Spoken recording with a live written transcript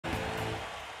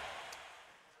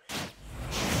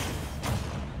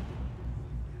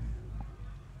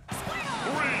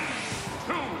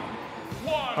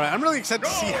All right, I'm really excited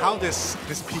to see how this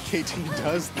PK team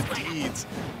does the deeds.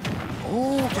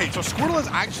 Okay, so Squirtle is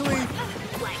actually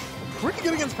pretty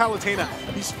good against Palutena.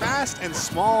 He's fast and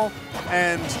small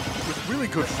and with really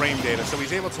good frame data, so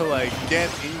he's able to like get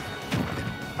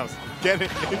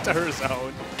it into her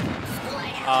zone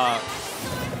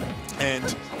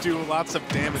and do lots of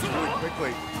damage really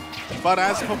quickly. But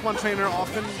as a Pokemon trainer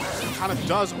often kind of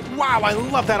does, wow, I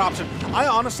love that option. I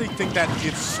honestly think that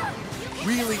it's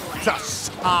really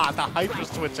just the hyper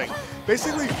switching.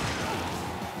 Basically,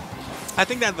 I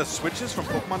think that the switches from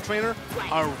Pokemon Trainer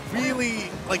are really,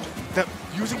 like,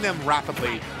 using them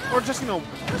rapidly, or just, you know,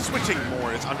 switching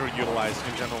more is underutilized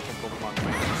in general from Pokemon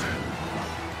Trainers.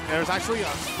 There's actually,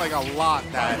 like, a lot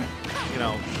that, you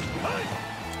know,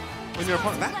 when your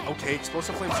opponent, okay,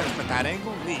 Explosive Flame Sense at that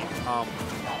angle, neat.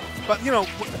 But, you know,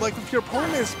 like, if your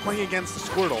opponent is playing against the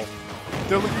Squirtle,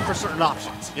 they're looking for certain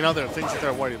options. You know, there are things that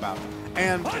they're worried about.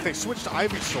 And if they switch to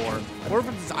Ivysaur, or if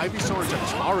it's Ivysaur to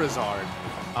Charizard,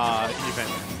 even.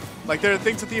 Like, there are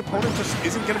things that the opponent just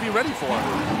isn't going to be ready for.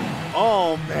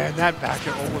 Oh, man, that back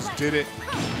air almost did it.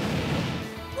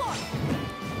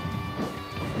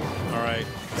 All right,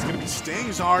 he's going to be staying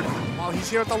Zard while he's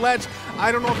here at the ledge.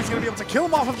 I don't know if he's going to be able to kill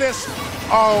him off of this.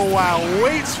 Oh, wow,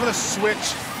 waits for the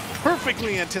switch.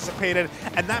 Perfectly anticipated,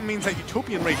 and that means that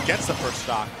Utopian Ray gets the first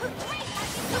stock.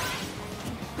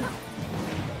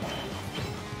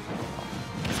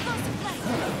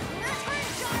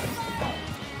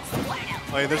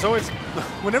 Okay, there's always,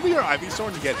 whenever you're Ivysaur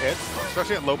and you get hit,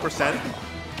 especially at low percent,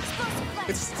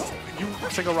 it's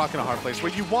like a rock and a hard place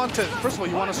where you want to, first of all,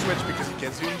 you want to switch because it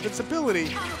gives you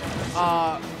invincibility,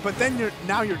 but then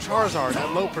now you're Charizard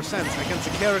at low percent against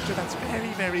a character that's very,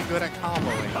 very good at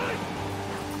comboing.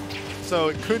 So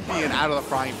it could be an out of the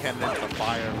frying pan and into the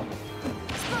fire.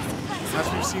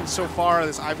 As we've seen so far,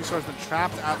 this Ivysaur has been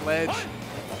trapped at ledge.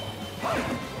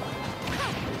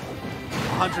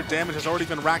 100 damage has already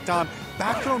been racked on.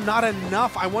 Back throw not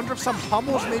enough. I wonder if some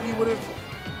pummels maybe would have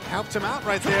helped him out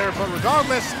right there. But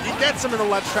regardless, he gets him in the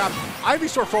ledge trap.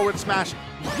 Ivysaur forward smash.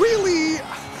 Really?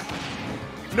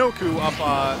 Noku, of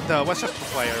the Westchester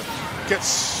player, gets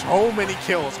so many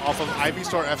kills off of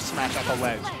Ivysaur F smash at the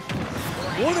ledge.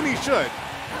 More than he should.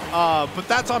 But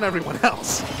that's on everyone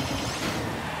else.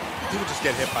 He would just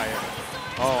get hit by it.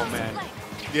 Oh, man.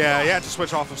 Yeah, he had to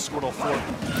switch off of Squirtle 4.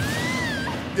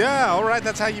 Yeah, all right.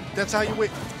 That's how you beat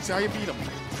him.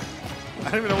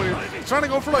 I don't even know what he's trying to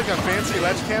go for, like a fancy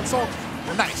ledge cancel.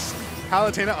 Nice.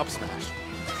 Palutena up smash.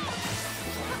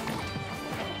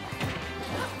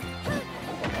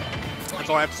 That's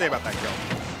all I have to say about that kill.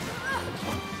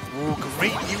 Ooh,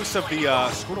 great use of the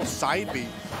Squirtle side B.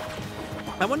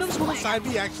 I wonder if Squirtle side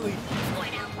B actually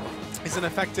is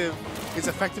effective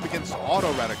against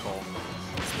auto reticle.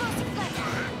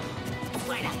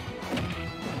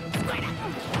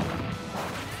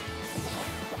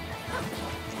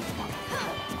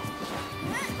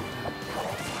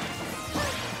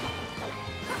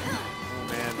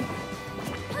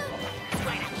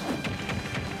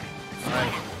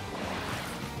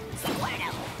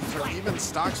 Even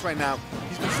stocks right now.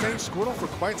 He's been staying Squirtle for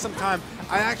quite some time.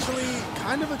 I actually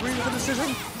kind of agree with the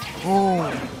decision. Oh,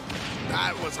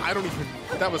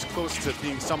 that was close to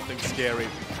being something scary.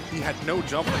 He had no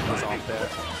jump when he was off there.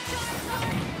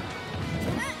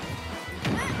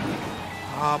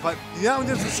 But yeah,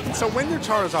 so when you're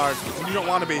Charizard, and you don't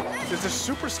want to be, there's this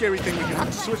super scary thing when you have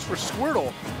to switch for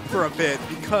Squirtle for a bit,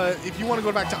 because if you want to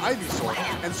go back to Ivysaur,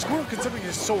 and Squirtle, considering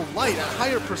it's so light at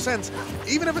higher percents,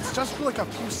 even if it's just for like a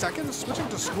few seconds, switching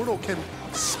to Squirtle can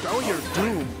spell your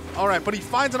doom. All right, but he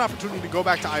finds an opportunity to go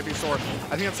back to Ivysaur. I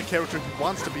think that's the character he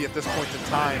wants to be at this point in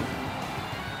time.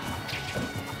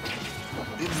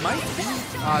 It might be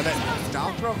that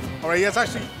down throw. All right, he has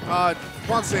actually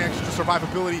wants the extra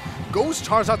survivability. Goes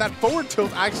Charizard. That forward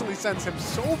tilt actually sends him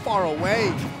so far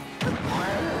away.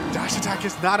 Dash attack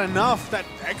is not enough. That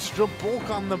extra bulk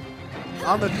on the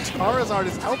Charizard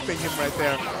is helping him right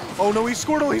there. Oh no, he's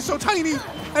Squirtle. He's so tiny.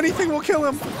 Anything will kill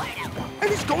him. And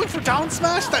he's going for down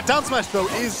smash. That down smash though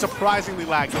is surprisingly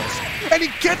lagless. And he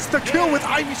gets the kill with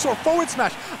Ivysaur forward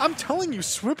smash. I'm telling you,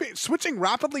 switching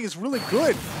rapidly is really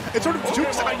good. It sort of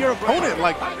dupes out your opponent.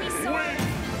 Like,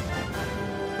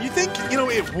 you think, you know,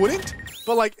 it wouldn't?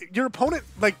 But like your opponent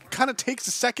like kind of takes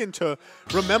a second to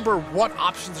remember what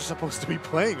options are supposed to be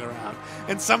playing around.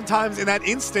 And sometimes in that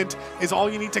instant is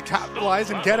all you need to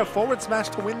capitalize and get a forward smash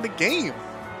to win the game.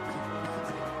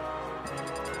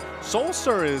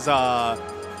 Soulsur is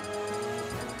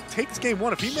takes game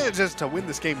one. If he manages to win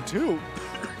this game two,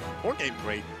 or game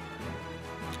three,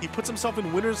 he puts himself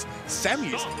in winners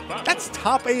semis. That's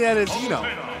top 8 at a Xeno.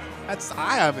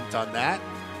 I haven't done that.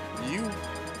 You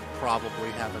probably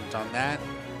haven't done that.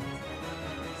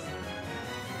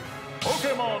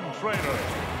 Pokemon Trainer.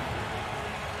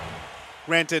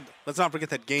 Granted, let's not forget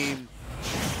that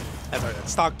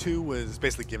Stock 2 was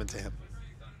basically given to him.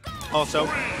 Also,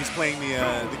 he's playing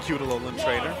the cute Alolan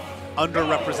Trainer,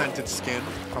 underrepresented skin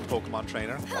from Pokemon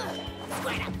Trainer.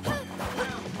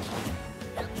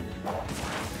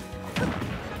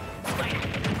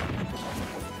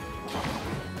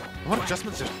 What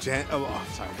adjustments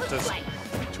does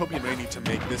Utopian Ray need to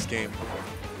make this game?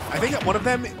 I think that one of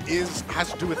them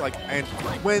has to do with, like, and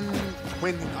when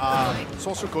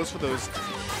Soulsur goes for those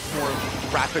more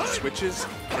rapid switches,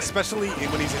 especially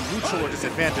when he's in neutral or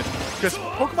disadvantage, because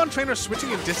Pokemon Trainer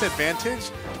switching in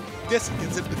disadvantage, this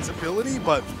is its ability,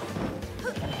 but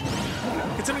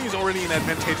considering he's already in an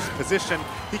advantageous position,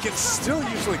 he can still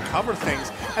usually cover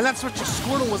things, and that switch to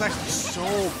Squirtle was actually so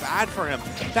bad for him.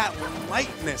 That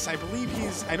lightness, I believe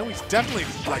I know he's definitely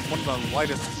like one of the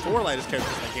lightest, 4 lightest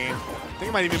characters in the game. I think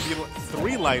it might even be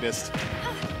 3 lightest.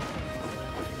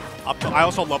 I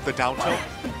also love the down tilt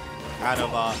out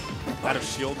of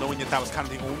shield, knowing that was kind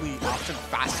of the only option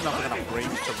fast enough and enough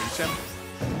range to reach him.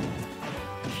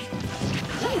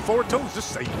 Ooh, forward tilt is just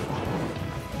safe.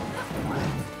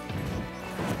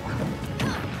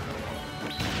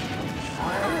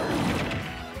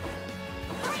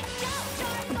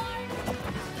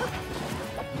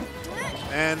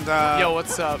 And yo,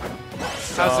 what's up?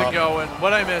 How's it going?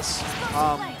 What'd I miss?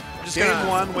 Game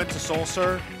 1 went to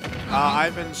Soulsur.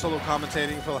 I've been solo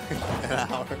commentating for like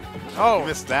an hour. Oh, you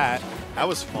missed that. That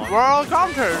was fun. Where are all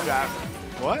commentators at?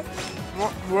 What?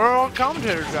 Where are all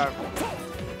commentators at?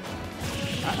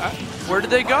 Where did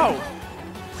they go?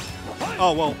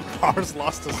 Oh well, ours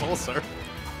lost to Soulsur.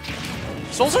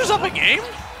 Soulsur's up a game?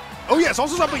 Oh yeah,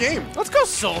 Soulsur's up a game. Let's go,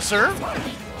 Soulsur.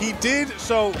 He did.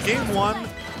 So game 1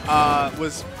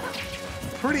 was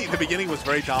the beginning was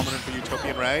very dominant for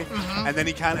Utopian Ray, and then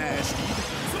he kind of,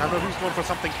 I don't know if he was going for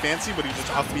something fancy, but he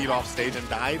just upbeat off stage and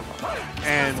died.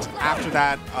 And after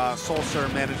that, Soulsur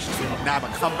managed to nab a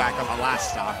comeback on the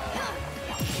last stock.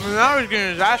 Now he's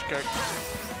getting his ass kicked.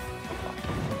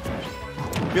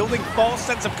 Building false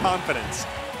sense of confidence.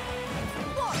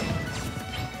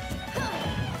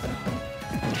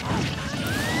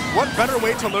 What better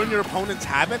way to learn your opponent's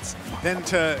habits than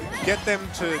to get them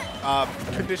to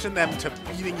condition them to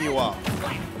beating you up?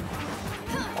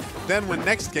 Then when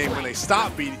next game, when they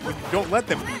stop beating, when you don't let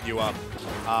them beat you up,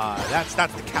 that's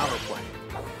the counterplay.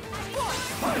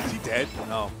 Is he dead?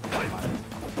 No.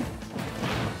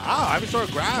 Ah, Ivysaur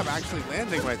grab actually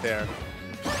landing right there.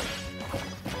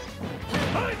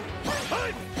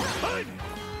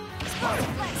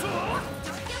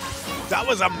 That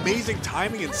was amazing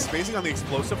timing and spacing on the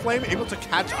explosive flame, able to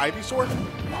catch Ivysaur.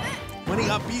 When he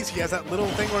up Bs, he has that little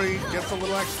thing where he gets a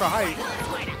little extra height.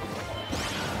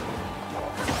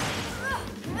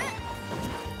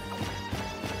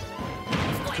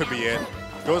 Could be it.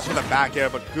 Goes for the back air,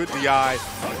 but good DI.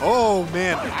 Oh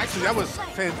man, actually that was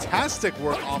fantastic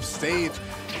work off stage.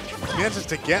 Manages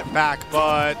to get back,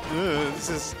 but this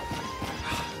is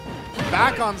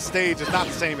back on stage is not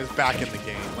the same as back in the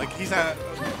game. Like he's at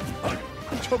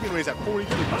Utopian Ray's at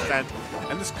 43%,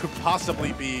 and this could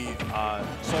possibly be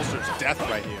Soulsur's death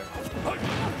right here.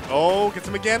 Oh, gets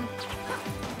him again.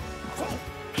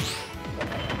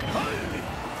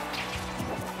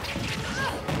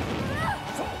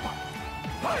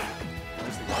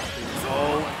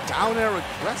 Oh, down air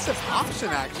aggressive option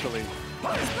actually.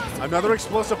 Another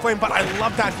explosive flame, but I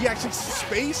love that he actually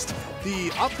spaced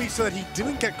the up B so that he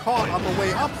didn't get caught on the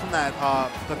way up from that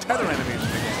the tether animation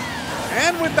again.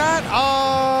 And with that,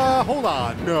 hold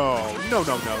on, no.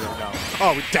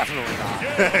 Oh, definitely not.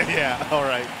 Yeah, all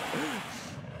right.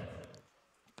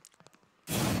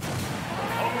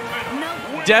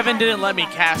 Devin didn't let me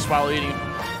cast while eating.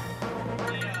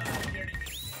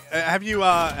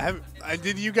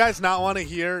 Did you guys not want to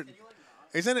hear?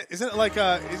 Isn't it like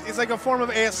it's like a form of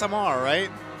ASMR, right?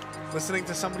 Listening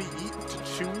to somebody eat, to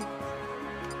chew.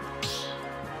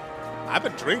 I've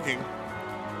been drinking.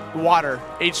 Water,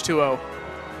 H2O.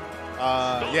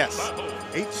 Yes,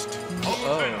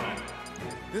 H2O.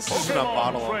 This isn't a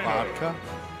bottle of vodka.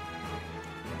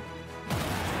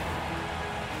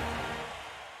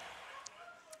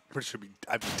 Pretty sure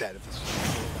I'd be dead if this was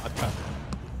vodka.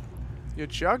 You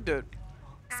chugged it.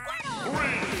 3,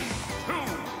 2.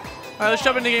 Alright, let's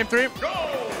jump into game 3. You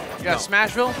got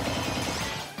Smashville.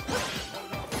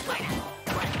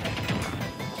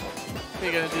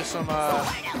 You're gonna do some.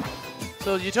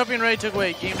 So Utopian Ray took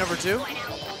away game number 2.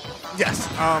 Yes.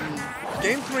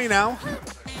 Game 3 now.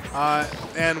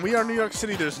 And we are New York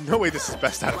City. There's no way this is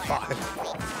best out of 5.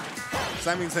 So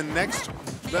that means the next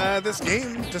this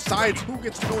game decides who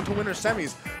gets to go into winner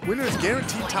semis. Winner is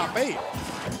guaranteed top 8.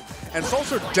 And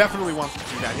Soulsur definitely wants to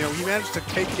do that. You know, he managed to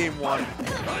take game 1.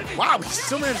 Wow, he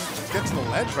still managed to get to the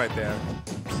ledge right there.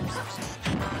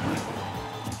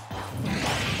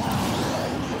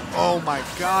 Oh my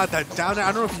god, that down there.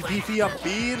 I don't know if he beefy up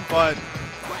bead, but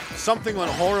something went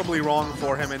horribly wrong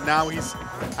for him, and now he's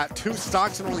at 2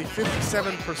 stocks and only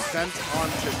 57% on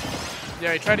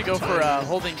Yeah, he tried to go for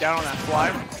holding down on that fly,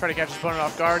 try to catch his opponent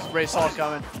off guard. Ray saw it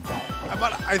coming.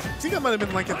 I think that might have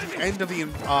been like at the end of the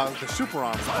super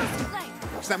armor.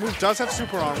 Because that move does have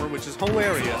super armor, which is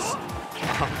hilarious.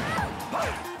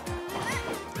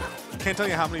 Can't tell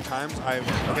you how many times I've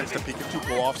against a Pikachu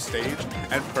go off stage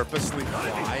and purposely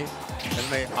fly, and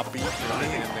they upbeat me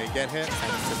and they get hit,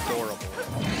 and it's adorable.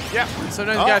 Yeah,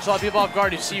 sometimes you catch a lot of people off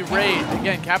guard. You see Ray,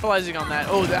 again, capitalizing on that.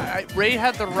 Oh, Ray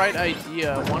had the right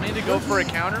idea, wanting to go for a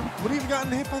counter. Would he have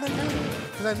gotten hit by that counter?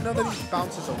 Because I know that he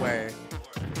bounces away.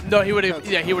 No, he would have,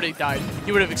 yeah, he would have died.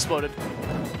 He would have exploded.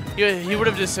 He would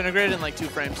have disintegrated in like 2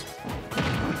 frames.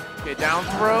 Okay, down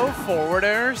throw, forward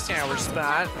air, sandwich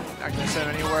spot. Not going to send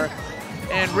anywhere.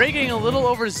 And Ray getting a little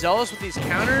overzealous with these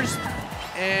counters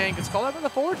and gets called out by the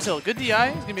forward tilt. Good DI.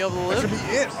 He's going to be able to live. That should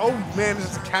be it. Oh, man,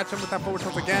 just to catch him with that forward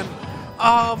tilt again.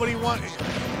 But he wanted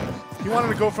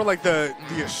to go for like the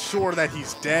assure that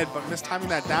he's dead, but mistiming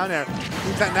that down air.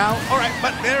 Needs that now. All right,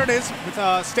 but there it is. With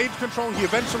stage control, he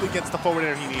eventually gets the forward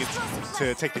air he needs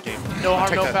to take the game. No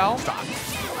harm, no foul? Stop.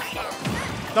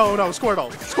 No,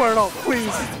 Squirtle. Squirtle,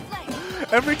 please.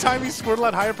 Every time he's Squirtle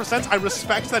at higher percents, I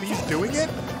respect that he's doing it,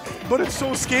 but it's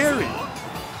so scary.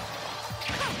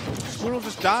 Squirtle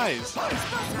just dies.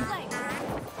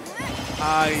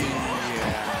 Yeah.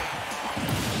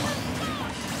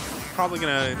 Probably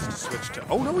gonna switch to.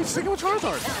 Oh no, he's sticking with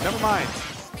Charizard. Never mind.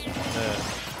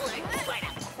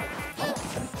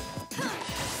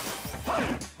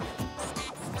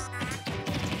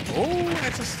 Oh,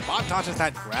 it's a spot dodges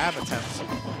that grab attempt.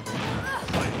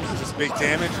 This is big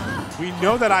damage. We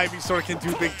know that Ivysaur can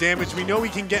do big damage. We know he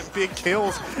can get big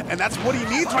kills, and that's what he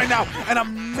needs right now. An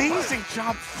amazing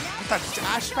job with that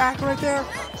dash back right there.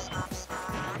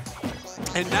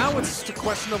 And now it's just a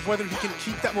question of whether he can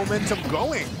keep that momentum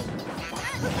going.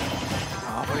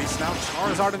 But he's now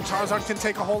Charizard, and Charizard can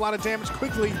take a whole lot of damage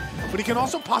quickly, but he can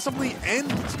also possibly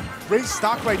end Ray's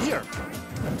stock right here.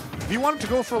 If he wanted to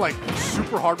go for like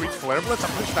super hard reach flare blitz, I'm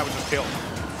pretty sure that would just kill.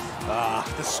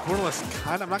 The Squirtle is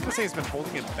kind of, I'm not going to say he's been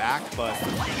holding it back, but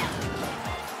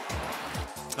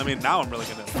I mean, now I'm really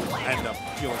going to end up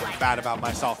feeling bad about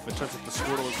myself in terms of the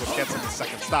Squirtle is what gets him the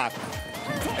second stock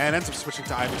and ends up switching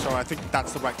to Ivysaur. I think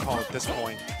that's the right call at this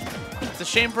point. It's a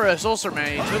shame for Soulsur,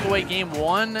 man. He took away game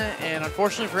 1, and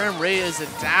unfortunately for him, Ray is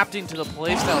adapting to the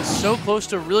playstyle. So close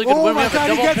to a really good win. We have a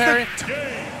double parry.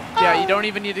 Yeah, you don't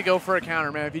even need to go for a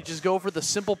counter, man. If you just go for the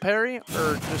simple parry,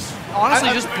 or just honestly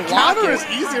just block counter it. is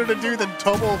easier to do than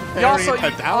double parry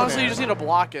honestly, you just need to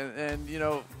block it and, you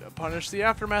know, punish the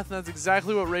aftermath, and that's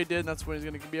exactly what Ray did, and that's when he's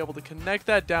going to be able to connect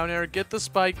that down air, get the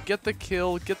spike, get the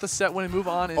kill, get the set win, and move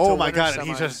on into Oh my god, and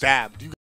he just dabbed.